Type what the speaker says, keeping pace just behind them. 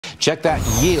Check that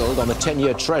yield on the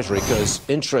 10-year Treasury, because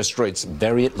interest rates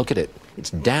vary it. Look at it. It's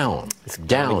down. It's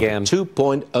down again.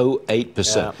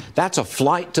 2.08%. Yeah. That's a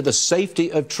flight to the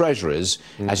safety of Treasuries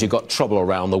as you've got trouble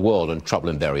around the world and trouble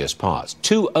in various parts.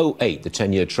 2.08, the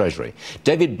 10-year Treasury.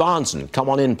 David Bahnsen, come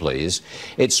on in, please.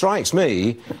 It strikes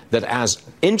me that as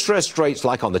interest rates,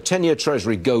 like on the 10-year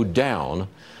Treasury, go down,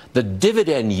 the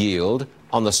dividend yield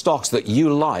on the stocks that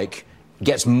you like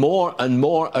gets more and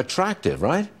more attractive,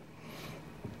 right?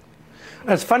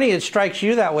 It's funny it strikes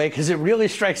you that way, because it really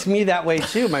strikes me that way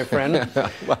too, my friend.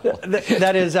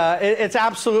 That is, it's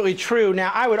absolutely true.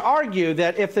 Now, I would argue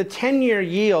that if the 10-year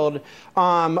yield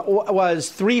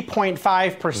was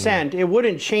 3.5%, it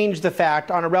wouldn't change the fact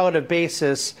on a relative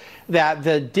basis that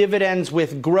the dividends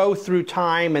with growth through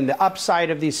time and the upside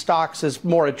of these stocks is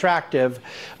more attractive.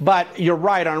 But you're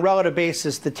right, on a relative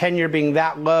basis, the 10-year being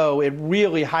that low, it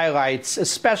really highlights,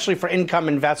 especially for income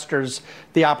investors,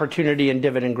 the opportunity in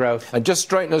dividend growth. And just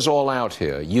straighten us all out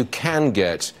here. You can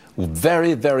get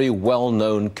very, very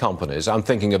well-known companies, I'm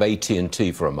thinking of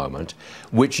AT&T for a moment,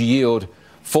 which yield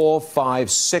 4, 5,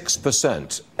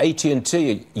 6%.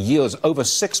 AT&T yields over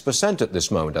 6% at this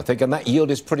moment, I think, and that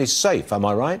yield is pretty safe. Am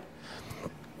I right?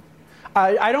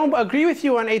 I don't agree with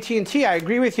you on AT&T. I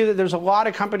agree with you that there's a lot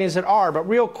of companies that are, but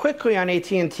real quickly on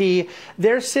AT&T,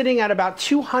 they're sitting at about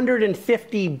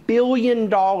 $250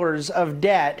 billion of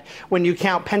debt when you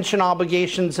count pension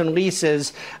obligations and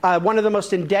leases, one of the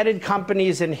most indebted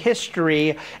companies in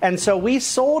history. And so we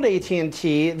sold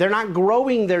AT&T. They're not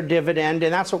growing their dividend,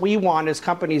 and that's what we want, is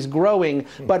companies growing.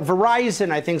 But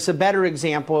Verizon, I think, is a better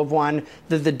example of one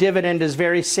that the dividend is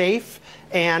very safe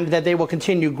and that they will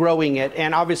continue growing it.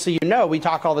 And obviously, you know, we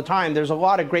talk all the time, there's a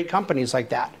lot of great companies like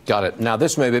that. Got it. Now,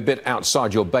 this may be a bit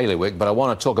outside your bailiwick, but I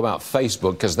want to talk about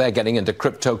Facebook, because they're getting into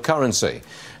cryptocurrency.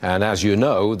 And as you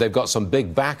know, they've got some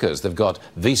big backers. They've got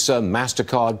Visa,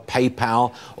 MasterCard,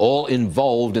 PayPal, all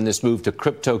involved in this move to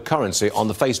cryptocurrency on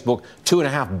the Facebook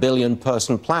 2.5 billion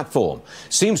person platform.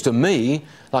 Seems to me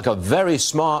like a very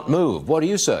smart move. What do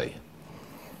you say?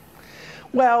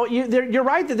 Well, you're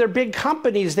right that they're big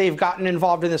companies they've gotten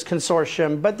involved in this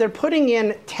consortium, but they're putting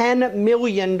in $10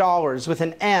 million with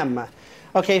an M.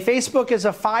 Okay, Facebook is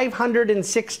a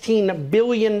 $516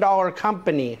 billion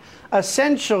company.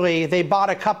 Essentially, they bought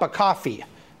a cup of coffee.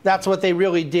 That's what they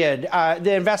really did.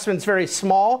 The investment's very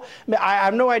small. I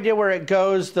have no idea where it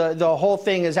goes. The whole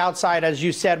thing is outside, as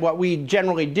you said, what we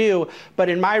generally do. But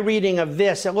in my reading of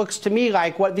this, it looks to me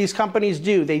like what these companies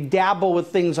do. They dabble with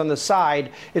things on the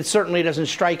side. It certainly doesn't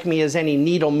strike me as any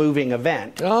needle-moving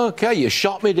event. Okay, you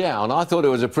shot me down. I thought it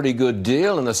was a pretty good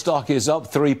deal, and the stock is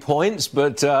up 3 points.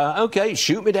 But, okay,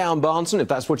 shoot me down, Bahnsen, if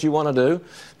that's what you want to do.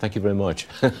 Thank you very much.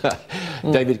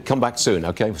 David, come back soon,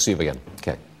 okay? We'll see you again.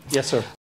 Okay. Yes, sir.